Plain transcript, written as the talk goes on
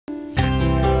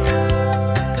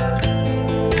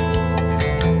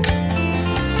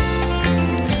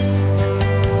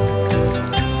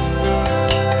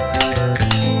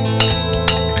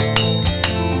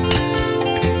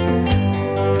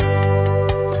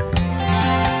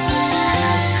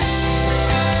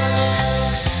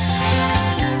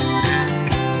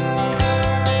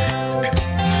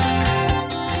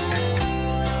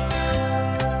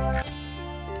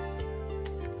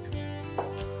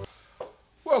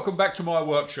Welcome back to my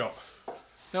workshop.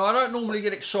 Now, I don't normally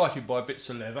get excited by bits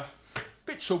of leather.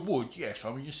 Bits of wood, yes.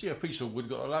 I mean, you see a piece of wood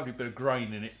got a lovely bit of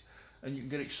grain in it and you can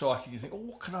get excited and you think, oh,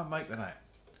 what can I make of that?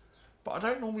 But I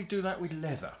don't normally do that with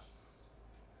leather,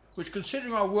 which,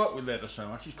 considering I work with leather so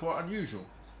much, is quite unusual.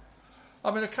 I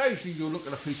mean, occasionally you'll look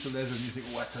at a piece of leather and you think,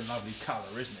 oh, that's a lovely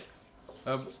colour, isn't it?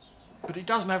 But it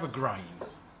doesn't have a grain.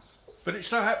 But it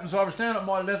so happens I was down at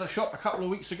my leather shop a couple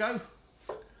of weeks ago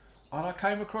and I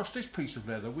came across this piece of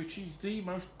leather, which is the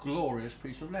most glorious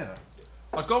piece of leather.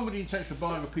 I'd gone with the intention of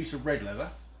buying a piece of red leather,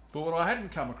 but what I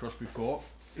hadn't come across before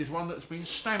is one that's been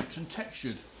stamped and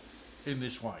textured in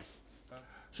this way.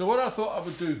 So what I thought I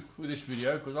would do with this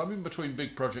video, because I'm in between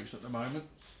big projects at the moment,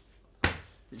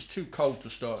 it's too cold to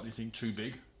start anything too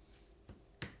big.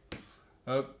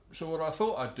 So what I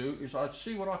thought I'd do is I'd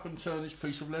see what I can turn this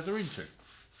piece of leather into.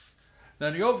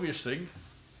 Now, the obvious thing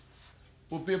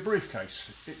would be a briefcase.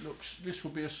 This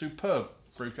would be a superb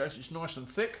briefcase. It's nice and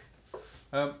thick.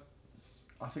 I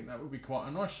think that would be quite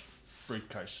a nice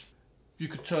briefcase. You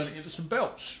could turn it into some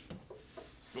belts.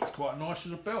 Looks quite nice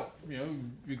as a belt. You know,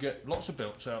 you get lots of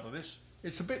belts out of this.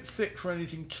 It's a bit thick for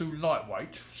anything too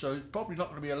lightweight, so it's probably not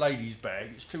going to be a lady's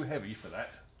bag. It's too heavy for that.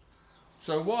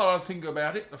 So while I think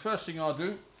about it, the first thing I'll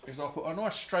do is I'll put a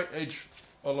nice straight edge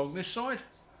along this side,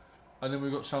 and then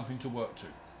we've got something to work to.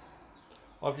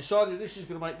 I've decided this is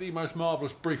going to make the most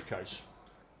marvellous briefcase,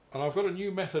 and I've got a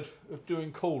new method of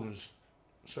doing corners,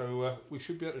 so we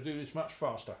should be able to do this much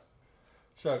faster.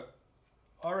 So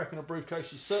I reckon a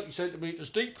briefcase is 30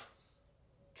 centimetres deep,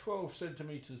 12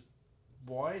 centimetres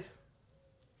wide.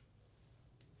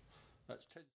 That's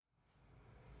 10.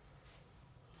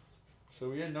 So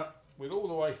we end up with all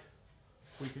the way,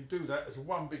 we can do that as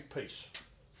one big piece,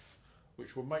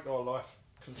 which will make our life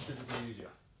considerably easier.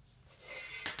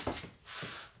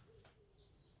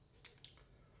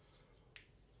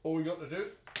 All we got to do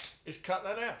is cut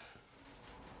that out.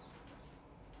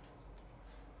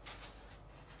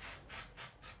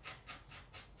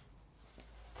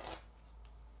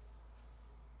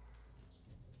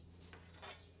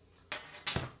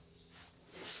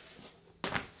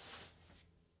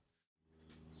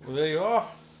 Well, there you are.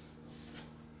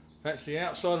 That's the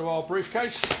outside of our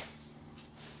briefcase.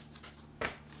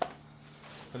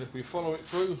 And if we follow it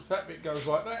through, that bit goes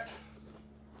like that.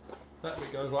 That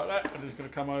bit goes like that, and it's going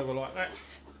to come over like that.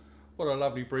 What a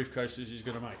lovely briefcase this is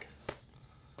going to make.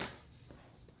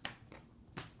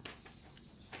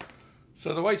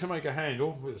 So the way to make a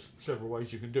handle, there's several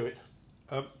ways you can do it.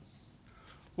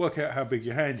 Work out how big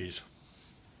your hand is.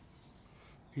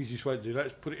 Easiest way to do that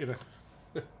is put it in a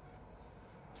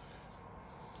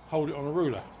hold it on a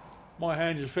ruler. My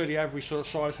hand is a fairly average sort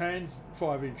of size hand,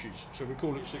 5 inches, so we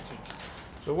call it 6 inches.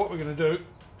 So what we're going to do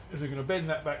is we're going to bend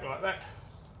that back like that,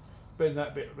 bend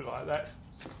that bit a bit like that,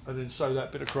 and then sew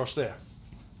that bit across there.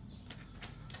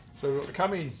 So we've got to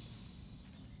come in.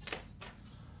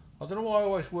 I don't know why I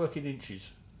always work in inches,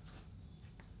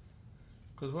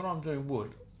 because when I'm doing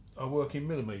wood I work in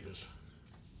millimetres,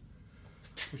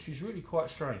 which is really quite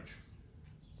strange.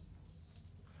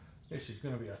 This is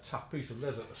going to be a tough piece of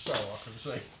leather to sew, I can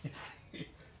see,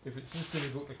 if it's just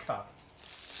difficult to cut.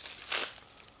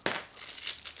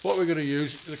 What we're going to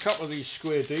use is a couple of these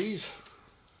square Ds,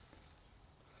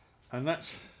 and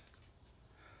that's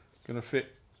going to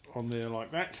fit on there like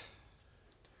that.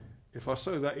 If I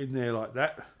sew that in there like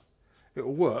that, it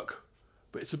will work,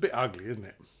 but it's a bit ugly, isn't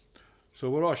it? So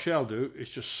what I shall do is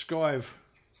just skive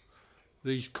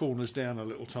these corners down a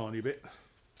little tiny bit.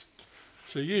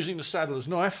 So using the saddler's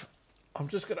knife, I'm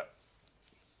just going to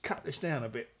cut this down a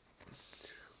bit.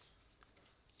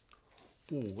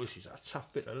 Oh, this is a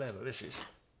tough bit of leather, this is.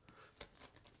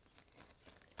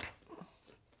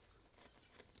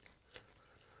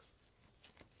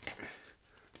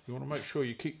 You want to make sure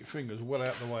you keep your fingers well out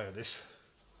of the way of this.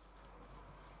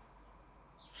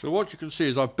 So what you can see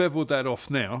is I've beveled that off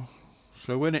now,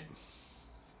 so when it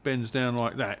bends down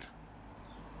like that,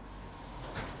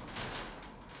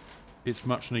 it's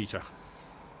much neater.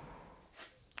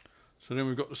 So then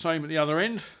we've got the same at the other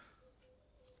end.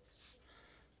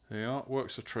 There you are,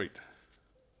 works a treat.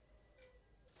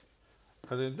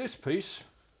 And then this piece,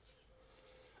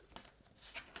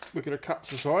 we're going to cut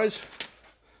to size.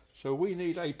 So we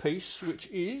need a piece which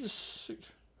is 6.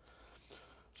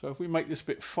 So if we make this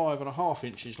bit 5.5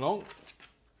 inches long.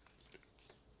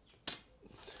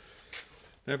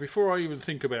 Now before I even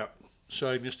think about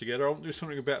sewing this together, I want to do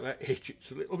something about that edge.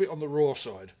 It's a little bit on the raw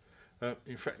side.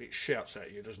 In fact, it shouts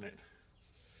at you, doesn't it?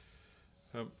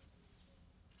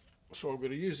 So I'm going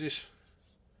to use this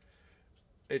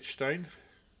edge stain,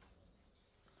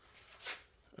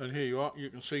 and here you are. You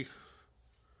can see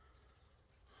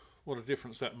what a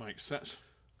difference that makes. That's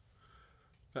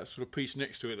that sort of piece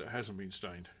next to it that hasn't been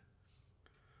stained.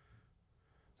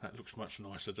 That looks much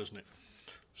nicer, doesn't it?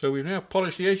 So we've now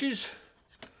polished the edges,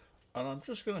 and I'm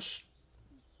just going to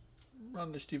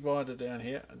run this divider down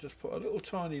here and just put a little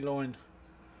tiny line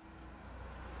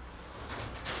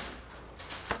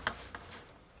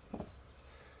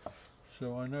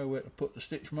so I know where to put the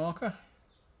stitch marker.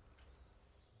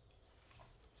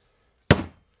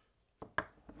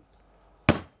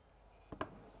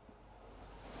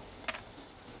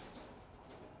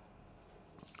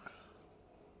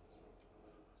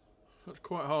 That's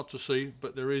quite hard to see,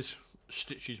 but there is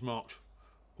stitches marked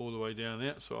all the way down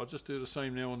there, so I'll just do the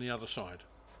same now on the other side.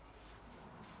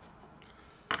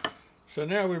 So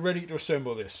now we're ready to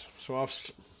assemble this. So I've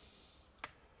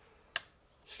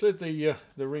slid the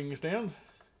rings down.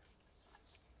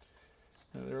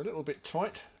 Now they're a little bit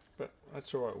tight, but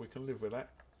that's alright, we can live with that.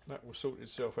 That will sort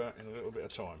itself out in a little bit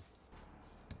of time.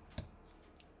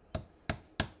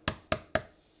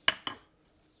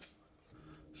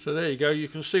 So there you go, you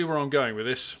can see where I'm going with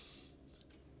this.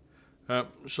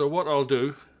 So what I'll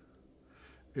do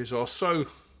is I'll sew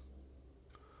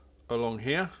along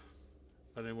here,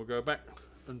 and then we'll go back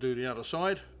and do the other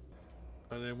side,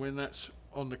 and then when that's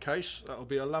on the case, that'll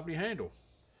be a lovely handle.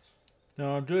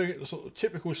 Now I'm doing it the sort of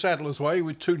typical saddler's way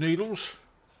with 2 needles,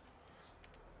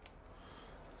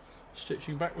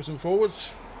 stitching backwards and forwards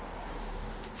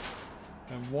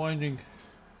and winding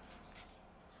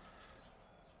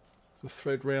the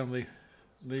thread round the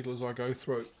needle as I go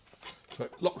through, so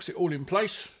it locks it all in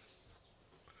place.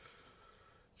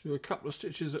 Do a couple of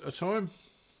stitches at a time.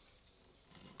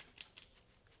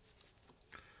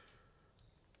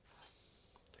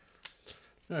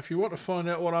 Now if you want to find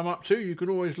out what I'm up to, you can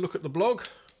always look at the blog,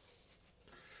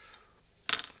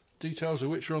 details of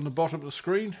which are on the bottom of the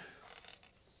screen.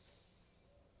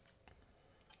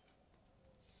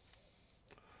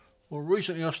 Well,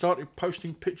 recently I started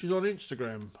posting pictures on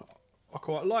Instagram. I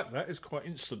quite like that, it's quite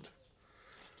instant.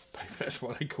 Maybe that's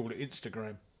why they call it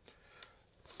Instagram.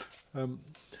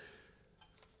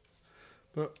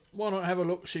 But why not have a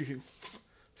look, see if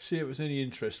it's any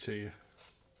interest to you.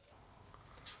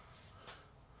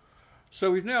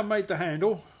 So we've now made the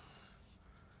handle.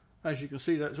 As you can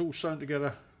see, that's all sewn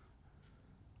together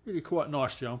really quite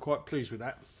nicely. I'm quite pleased with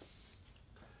that.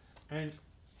 And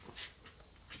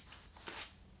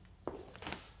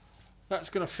that's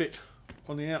going to fit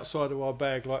on the outside of our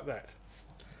bag like that.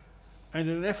 And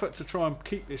in an effort to try and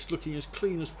keep this looking as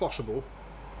clean as possible,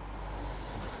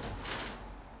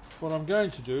 what I'm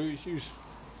going to do is use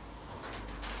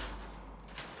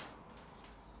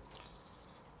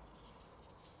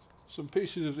some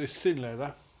pieces of this thin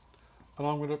leather, and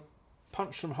I'm going to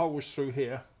punch some holes through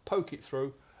here, poke it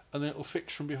through, and then it'll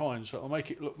fix from behind, so it'll make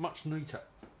it look much neater.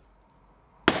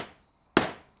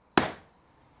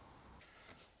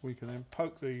 We can then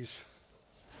poke these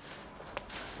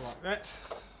like that,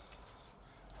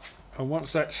 and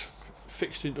once that's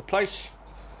fixed into place,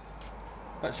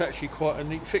 that's actually quite a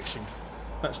neat fixing.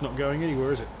 That's not going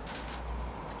anywhere, is it?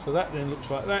 So that then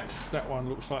looks like that, that one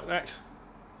looks like that,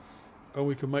 and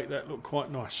we can make that look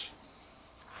quite nice.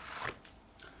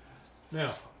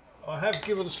 Now, I have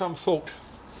given some thought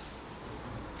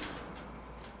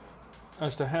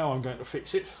as to how I'm going to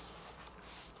fix it.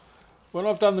 When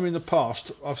I've done them in the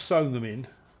past, I've sewn them in,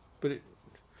 but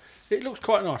it looks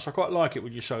quite nice. I quite like it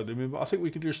when you sew them in, but I think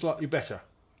we can do slightly better.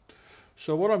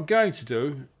 So what I'm going to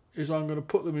do is I'm going to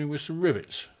put them in with some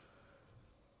rivets.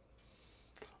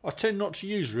 I tend not to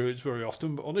use rivets very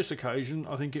often, but on this occasion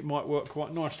I think it might work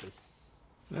quite nicely.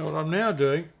 Now what I'm now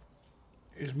doing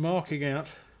is marking out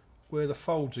where the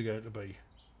folds are going to be.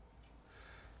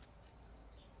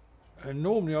 And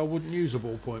normally I wouldn't use a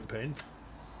ballpoint pen,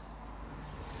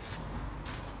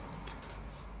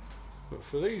 but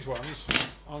for these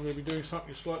ones I'm going to be doing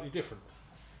something slightly different.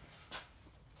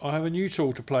 I have a new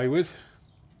tool to play with,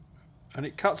 and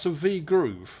it cuts a V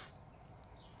groove.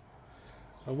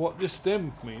 And what this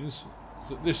then means is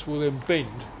that this will then bend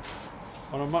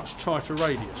on a much tighter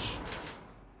radius.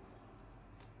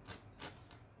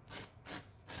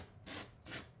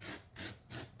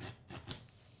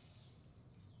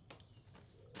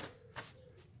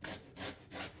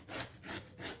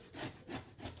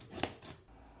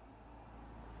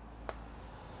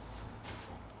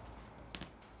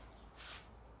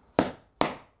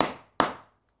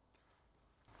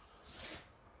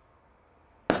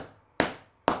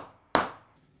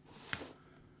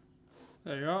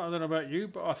 There you are. I don't know about you,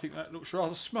 but I think that looks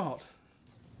rather smart.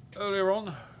 Earlier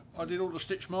on I did all the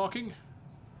stitch marking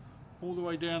all the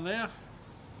way down there.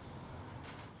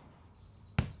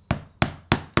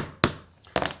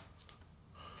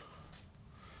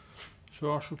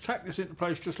 So I shall tack this into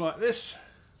place just like this,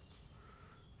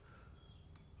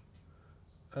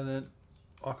 and then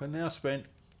I can now spend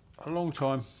a long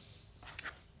time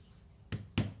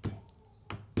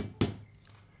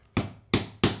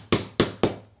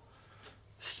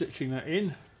stitching that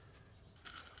in.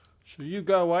 So you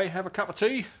go away, have a cup of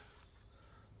tea,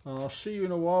 and I'll see you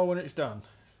in a while when it's done.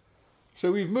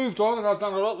 So we've moved on, and I've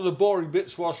done a lot of the boring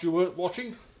bits whilst you weren't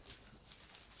watching.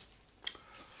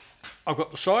 I've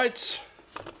got the sides,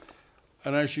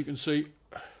 and as you can see,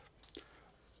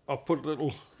 I've put a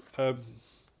little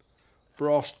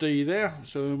brass D there,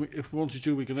 so if we wanted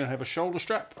to we can then have a shoulder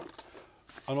strap,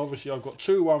 and obviously I've got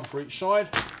two, one for each side.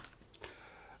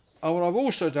 And what I've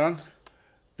also done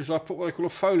is I put what I call a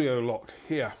folio lock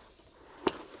here,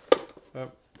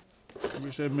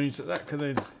 which then means that can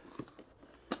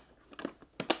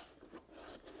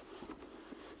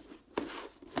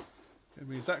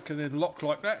then lock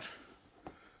like that,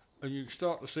 and you can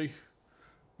start to see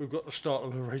we've got the start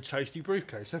of a very tasty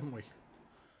briefcase, haven't we?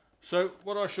 So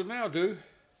what I shall now do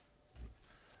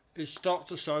is start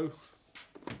to sew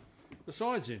the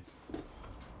sides in.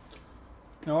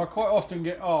 Now I quite often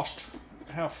get asked,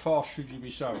 how fast should you be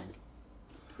sewing?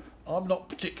 I'm not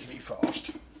particularly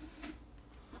fast,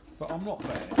 but I'm not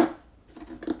bad.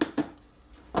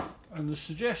 And the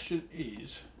suggestion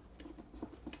is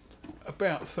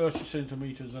about 30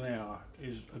 centimetres an hour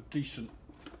is a decent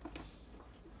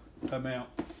amount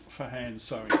for hand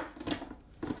sewing.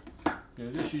 Yeah,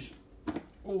 this is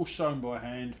all sewn by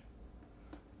hand,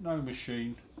 no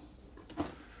machine.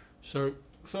 So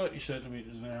 30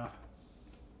 centimetres an hour.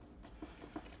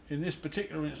 In this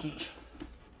particular instance,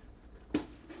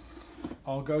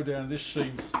 I'll go down this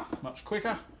seam much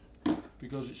quicker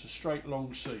because it's a straight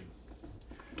long seam.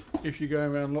 If you're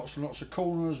going around lots and lots of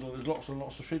corners, or there's lots and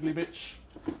lots of fiddly bits,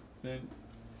 then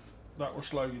that will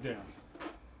slow you down.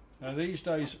 Now these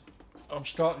days I'm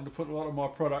starting to put a lot of my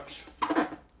products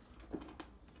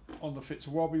on the Fits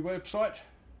Wobbly website.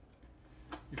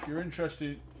 If you're interested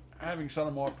in having some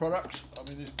of my products, I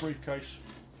mean, this briefcase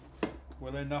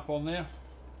will end up on there,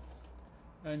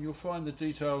 and you'll find the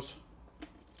details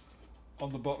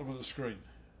on the bottom of the screen.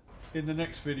 In the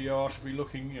next video I shall be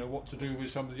looking what to do with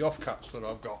some of the offcuts that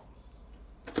I've got.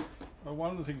 And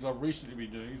one of the things I've recently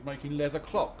been doing is making leather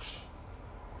clocks.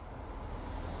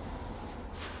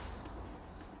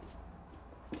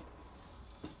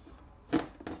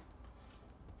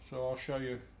 So I'll show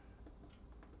you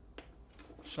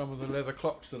some of the leather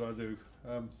clocks that I do.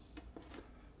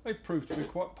 They prove to be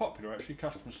quite popular actually,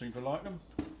 customers seem to like them.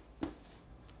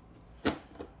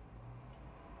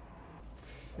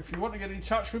 If you want to get in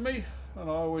touch with me, and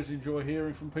I always enjoy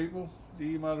hearing from people, the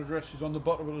email address is on the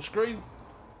bottom of the screen.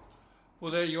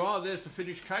 Well, there you are, there's the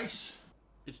finished case.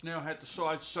 It's now had the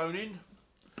sides sewn in,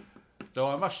 though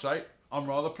I must say I'm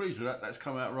rather pleased with that. That's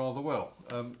come out rather well.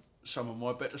 Some of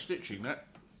my better stitching, that.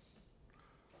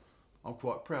 I'm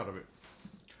quite proud of it.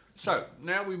 So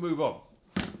now we move on.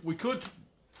 We could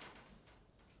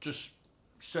just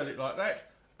sell it like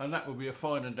that, and that would be a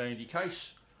fine and dandy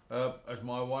case. As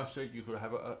my wife said, you could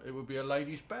have it would be a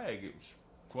lady's bag. It was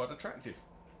quite attractive.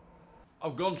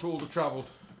 I've gone to all the trouble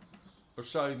of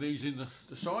sewing these in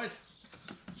the side,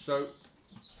 so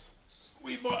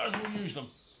we might as well use them.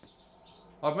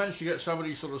 I've managed to get some of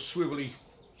these sort of swivelly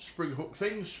spring hook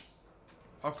things.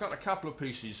 I've cut a couple of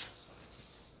pieces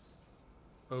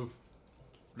of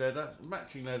leather,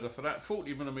 matching leather for that,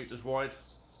 40mm wide.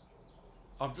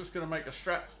 I'm just going to make a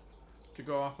strap to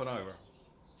go up and over.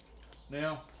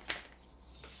 Now,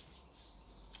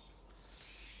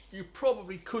 you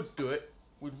probably could do it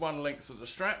with one length of the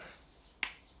strap.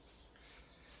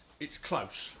 It's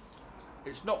close.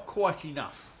 It's not quite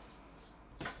enough.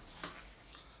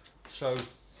 So,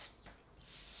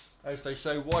 as they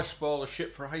say, why spoil a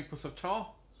ship for a ha'porth of tar?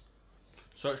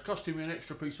 So it's costing me an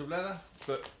extra piece of leather,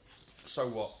 but so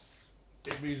what?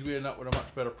 It means we end up with a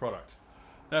much better product.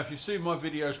 Now, if you've seen my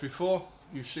videos before,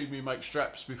 you've seen me make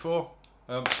straps before.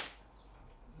 Nothing's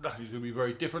going to be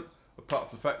very different, apart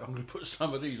from the fact that I'm going to put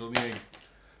some of these on the end.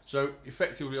 So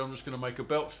effectively I'm just going to make a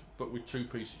belt, but with two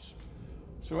pieces.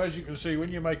 So as you can see,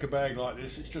 when you make a bag like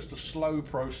this, it's just a slow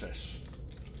process.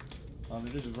 And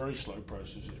it is a very slow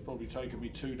process. It's probably taken me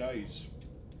 2 days,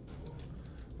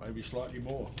 maybe slightly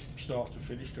more, start to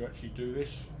finish, to actually do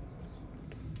this.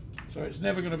 So it's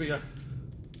never going to be a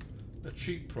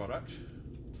cheap product,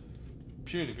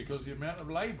 purely because of the amount of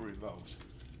labour involved.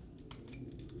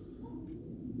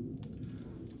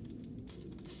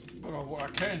 But what I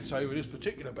can say with this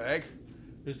particular bag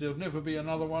is there'll never be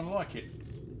another one like it.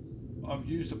 I've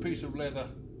used a piece of leather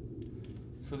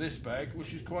for this bag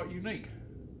which is quite unique.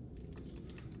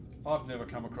 I've never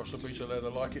come across a piece of leather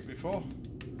like it before,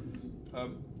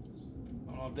 and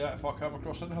I doubt if I come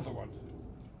across another one.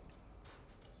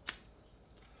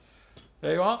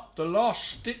 There you are, the last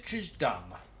stitch is done.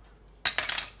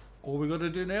 All we've got to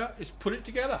do now is put it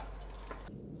together.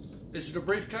 Is it a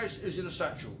briefcase? Is it a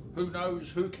satchel? Who knows?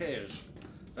 Who cares?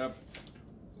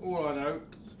 All I know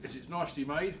is it's nicely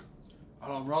made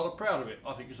and I'm rather proud of it.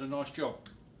 I think it's a nice job.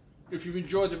 If you've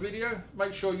enjoyed the video,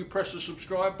 make sure you press the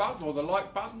subscribe button or the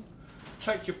like button.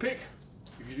 Take your pick.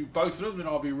 If you do both of them, then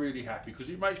I'll be really happy because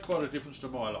it makes quite a difference to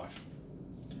my life.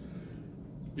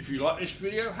 If you like this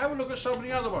video, have a look at some of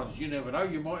the other ones. You never know,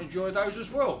 you might enjoy those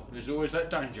as well. There's always that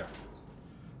danger.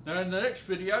 Now in the next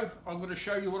video, I'm going to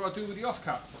show you what I do with the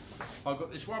offcut. I've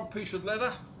got this one piece of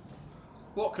leather.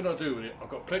 What can I do with it? I've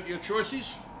got plenty of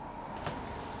choices.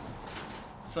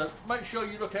 So make sure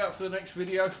you look out for the next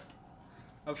video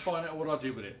and find out what I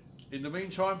do with it. In the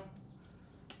meantime,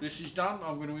 this is done.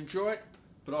 I'm going to enjoy it,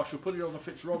 but I shall put it on the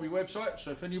Fitzrobbie website.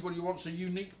 So if anybody wants a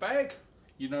unique bag,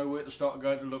 you know where to start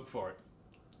going to look for it.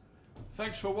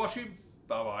 Thanks for watching.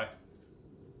 Bye bye.